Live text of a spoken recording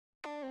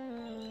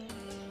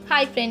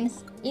Hi friends,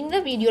 இந்த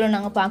வீடியோல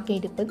நாங்க பார்க்க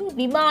இருப்பது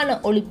விமான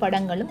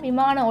ஒளிப்படங்களும்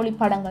விமான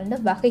ஒளிப்படங்களோட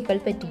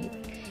வகைகள் பற்றி.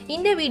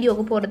 இந்த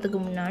வீடியோக்கு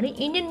போறதுக்கு முன்னாடி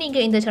இன்னும் நீங்க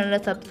இந்த சேனலை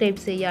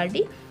சப்ஸ்கிரைப்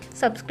செய்யாட்டி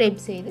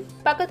சப்ஸ்கிரைப் செய்து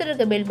பக்கத்துல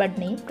இருக்க பெல்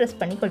பட்டனையும்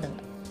பிரஸ் பண்ணி கொள்ளுங்க.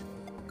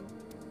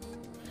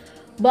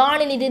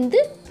 வானிலிருந்து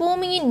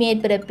பூமியின்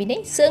மேற்பரப்பினை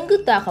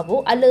செங்குத்தாகவோ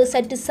அல்லது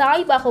சற்று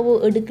சாய்வாகவோ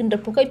எடுக்கின்ற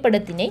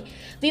புகைப்படத்தினை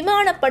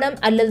விமானப்படம்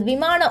அல்லது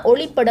விமான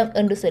ஒளிப்படம்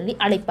என்று சொல்லி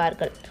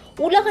அழைப்பார்கள்.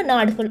 உலக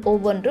நாடுகள்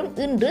ஒவ்வொன்றும்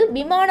இன்று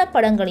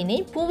விமானப்படங்களினை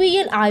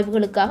புவியியல்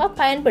ஆய்வுகளுக்காக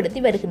பயன்படுத்தி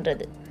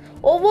வருகின்றது.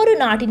 ஒவ்வொரு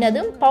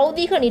நாட்டினதும்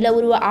பௌதீக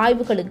நிலவுருவ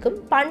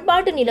ஆய்வுகளுக்கும்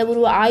பண்பாட்டு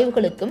நிலவுருவ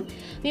ஆய்வுகளுக்கும்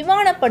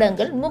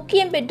விமானப்படங்கள்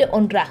முக்கியம் பெற்ற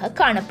ஒன்றாக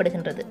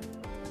காணப்படுகின்றது.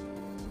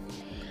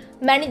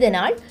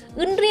 மனிதனால்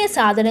இன்றைய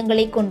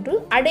சாதனங்களை கொண்டு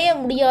அடைய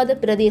முடியாத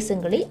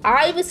பிரதேசங்களை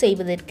ஆய்வு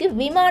செய்வதற்கு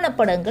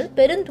விமானப்படங்கள்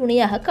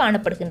பெருந்துணையாக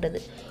காணப்படுகின்றது.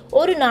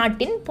 ஒரு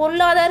நாட்டின்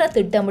பொருளாதார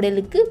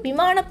திட்டமிடலுக்கு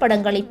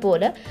விமானப்படங்களைப்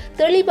போல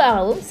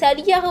தெளிவாகவும்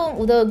சரியாகவும்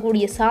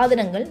உதவக்கூடிய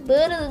சாதனங்கள்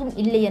வேறு எதுவும்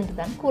இல்லை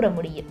என்றுதான் கூற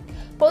முடியும்.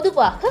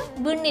 பொதுவாக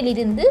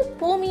விண்ணிலிருந்து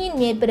பூமியின்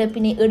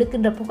மேற்பரப்பினை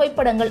எடுக்கின்ற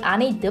புகைப்படங்கள்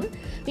அனைத்தும்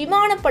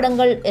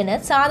விமானப்படங்கள் என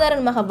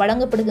சாதாரணமாக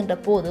வழங்கப்படுகின்ற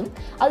போதும்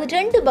அது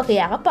ரெண்டு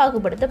வகையாக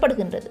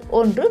பாகுபடுத்தப்படுகின்றது.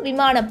 ஒன்று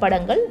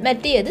விமானப்படங்கள்,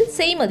 மற்றது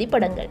செய்மதி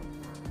படங்கள்.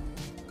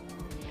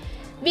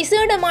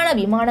 விசேடமான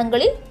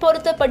விமானங்களில்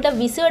பொருத்தப்பட்ட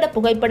விசேட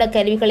புகைப்பட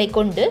கருவிகளை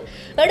கொண்டு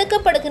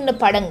எடுக்கப்படுகின்ற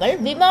படங்கள்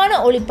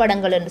விமான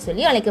ஒளிப்படங்கள் என்று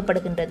சொல்லி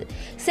அழைக்கப்படுகின்றது.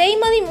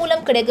 செய்மதி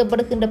மூலம்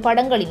கிடைக்கப்படுகின்ற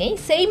படங்களினை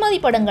செய்மதி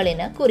படங்கள்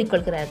என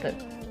கூறிக்கொள்கிறார்கள்.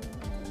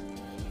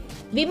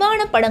 விமான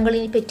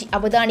படங்களை பற்றி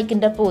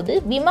அவதானிக்கின்ற போது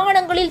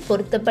விமானங்களில்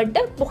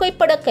பொருத்தப்பட்ட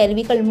புகைப்பட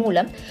கருவிகள்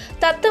மூலம்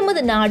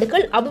தத்தமது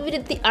நாடுகள்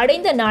அபிவிருத்தி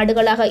அடைந்த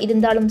நாடுகளாக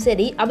இருந்தாலும்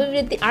சரி,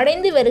 அபிவிருத்தி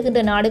அடைந்து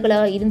வருகின்ற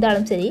நாடுகளாக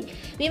இருந்தாலும் சரி,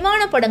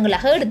 விமான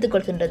படங்களாக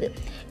எடுத்துக்கொள்கின்றது.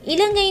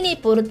 இலங்கையினை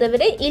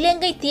பொறுத்தவரை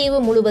இலங்கை தீவு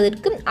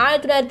முழுவதற்கும்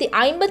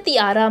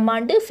 1956ஆம்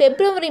ஆண்டு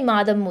பிப்ரவரி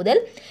மாதம்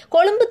முதல்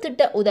கொழும்பு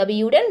திட்ட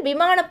உதவியுடன்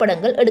விமான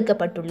படங்கள்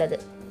எடுக்கப்பட்டுள்ளது.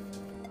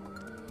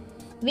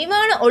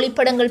 விமான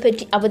ஒளிப்படங்கள்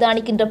பற்றி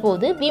அவதானிக்கின்ற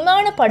போது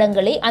விமான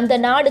படங்களை அந்த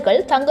நாடுகள்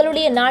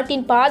தங்களுடைய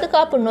நாட்டின்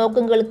பாதுகாப்பு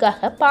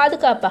நோக்கங்களுக்காக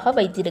பாதுகாப்பாக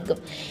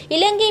வைத்திருக்கும்.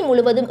 இலங்கை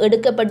முழுவதும்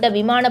எடுக்கப்பட்ட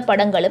விமான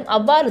படங்களும்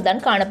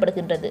அவ்வாறுதான்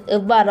காணப்படுகின்றது.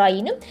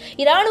 எவ்வாறாயினும்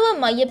இராணுவ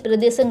மைய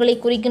பிரதேசங்களை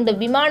குறிக்கின்ற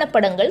விமான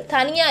படங்கள்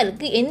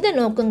தனியாருக்கு எந்த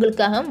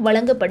நோக்கங்களுக்காக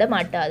வழங்கப்பட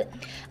மாட்டாது.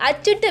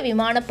 அச்சிட்ட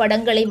விமான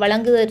படங்களை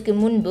வழங்குவதற்கு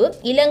முன்பு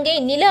இலங்கை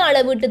நில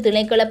அளவீட்டு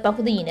திணைக்கள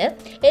பகுதியினர்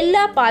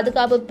எல்லா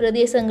பாதுகாப்பு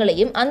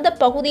பிரதேசங்களையும் அந்த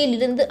பகுதியில்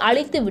இருந்து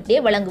அழித்துவிட்டே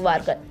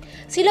வழங்குவார்கள்.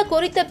 சில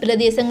குறித்த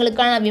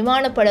பிரதேசங்களுக்கான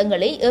விமான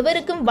படங்களை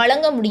எவருக்கும்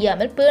வழங்க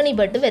முடியாமல்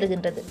பேணிப்பட்டு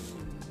வருகின்றது.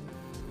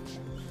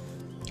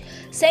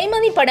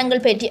 செய்மதி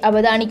படங்கள் பற்றி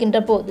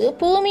அவதானிக்கின்ற போது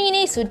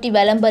பூமியினை சுற்றி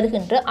வலம்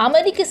வருகின்ற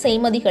அமெரிக்க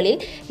செய்மதிகளில்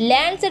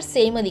லேண்ட்செட்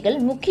செய்மதிகள்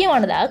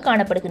முக்கியமானதாக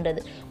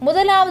காணப்படுகின்றது.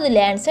 முதலாவது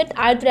லேண்ட்செட்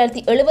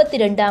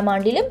 1972ஆம்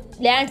ஆண்டிலும்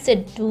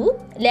லேண்ட்செட் 2,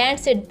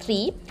 லேண்ட்செட்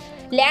 3,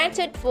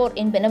 லேண்ட்செட் 4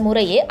 என்பன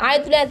முறையே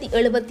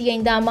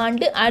 1975ஆம்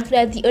ஆண்டு,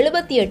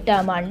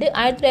 1978ஆம் ஆண்டு,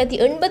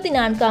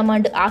 1984ஆம்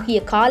ஆண்டு ஆகிய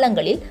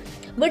காலங்களில்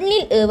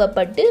விண்ணில்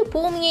ஏவப்பட்டு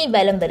பூமியை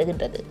வலம்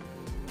வருகின்றது.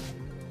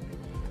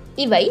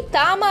 இவை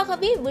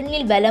தாமாகவே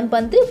விண்ணில் வலம்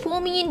வந்து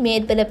பூமியின்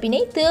மேற்பரப்பினை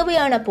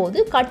தேவையான போது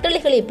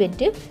கட்டளைகளை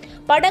பெற்று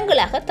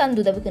படங்களாக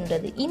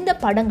தந்துதவுகின்றது. இந்த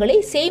படங்களை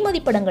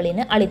செய்மதி படங்கள்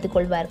என அழைத்துக்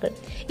கொள்வார்கள்.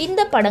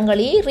 இந்த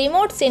படங்களையே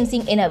ரிமோட்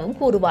சென்சிங் எனவும்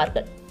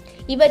கூறுவார்கள்.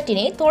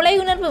 இவற்றினை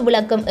தொலையுணர்வு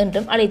விளக்கம்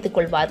என்றும் அழைத்துக்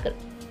கொள்வார்கள்.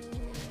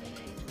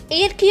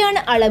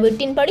 இயற்கையான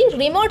அளவீட்டின்படி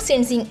ரிமோட்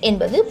சென்சிங்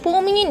என்பது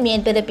பூமியின்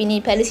மேற்பரப்பினை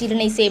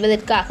பரிசீலனை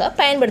செய்வதற்காக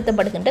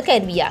பயன்படுத்தப்படுகின்ற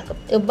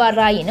கருவியாகும்.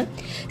 எவ்வாறாயினும்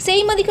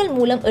செய்மதிகள்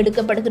மூலம்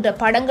எடுக்கப்படுகின்ற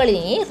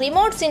படங்களிலேயே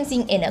ரிமோட்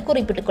சென்சிங் என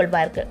குறிப்பிட்டுக்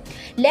கொள்வார்கள்.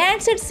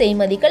 லேண்ட்செட்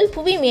செய்மதிகள்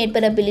புவி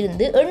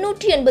மேற்பரப்பிலிருந்து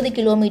 880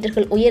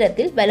 கிலோமீட்டர்கள்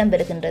உயரத்தில் வலம்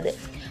வருகின்றது.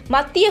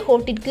 மத்திய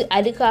கோட்டிற்கு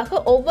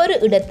அருகாக ஒவ்வொரு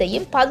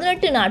இடத்தையும்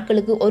 18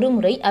 நாட்களுக்கு ஒரு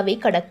முறை அவை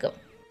கடக்கும்.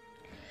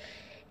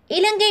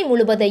 இலங்கை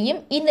முழுவதையும்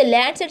இந்த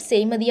லேண்ட்செட்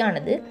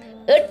செய்மதியானது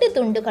 8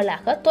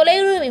 துண்டுகளாக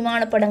தொலைதூர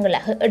விமான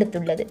படங்களாக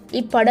எடுத்துள்ளது.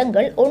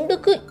 இப்படங்கள்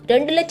ஒன்றுக்கு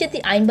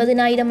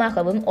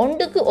 2,50,000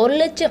 ஒன்றுக்கு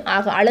 1,00,000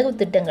 ஆக அளவு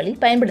திட்டங்களில்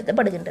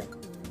பயன்படுத்தப்படுகின்றன.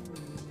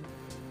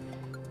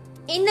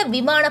 இந்த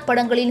விமான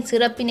படங்களின்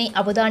சிறப்பினை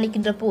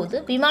அவதானிக்கின்ற போது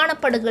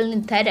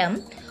விமானப்படங்களின் தரம்,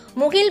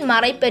 முகில்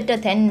மறைப்பெற்ற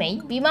தன்மை,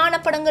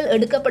 விமானப்படங்கள்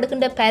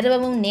எடுக்கப்படுகின்ற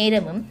பருவமும்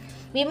நேரமும்,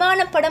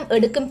 விமானப்படம்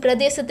எடுக்கும்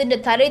பிரதேசத்தின்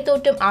தரை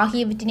தோற்றம்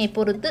ஆகியவற்றினை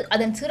பொறுத்து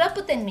அதன்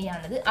சிறப்பு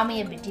தன்மையானது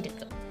அமைய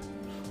பெற்றிருக்கும்.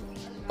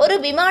 ஒரு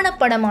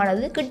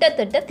விமானப்படமானது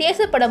கிட்டத்தட்ட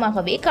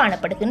தேசப்படமாகவே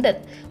காணப்படுகின்றது.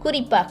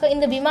 குறிப்பாக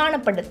இந்த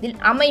விமானப்படத்தில்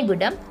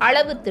அமைவிடம்,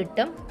 அளவு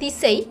திட்டம்,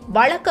 திசை,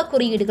 வழக்க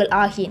குறியீடுகள்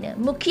ஆகியன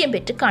முக்கியம்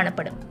பெற்று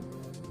காணப்படும்.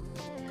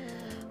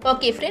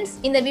 ஓகே ஃப்ரெண்ட்ஸ்,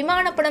 இந்த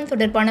விமானப்படம்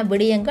தொடர்பான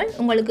விடயங்கள்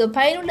உங்களுக்கு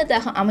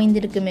பயனுள்ளதாக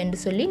அமைந்திருக்கும் என்று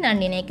சொல்லி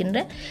நான்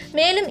நினைக்கின்றேன்.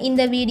 மேலும்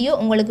இந்த வீடியோ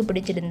உங்களுக்கு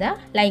பிடிச்சிருந்தா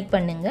லைக்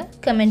பண்ணுங்க,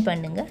 கமெண்ட்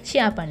பண்ணுங்க,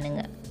 ஷேர்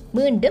பண்ணுங்க.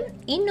 மீண்டும்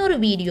இன்னொரு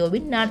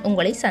வீடியோவில் நான்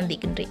உங்களை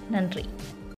சந்திக்கின்றேன். நன்றி.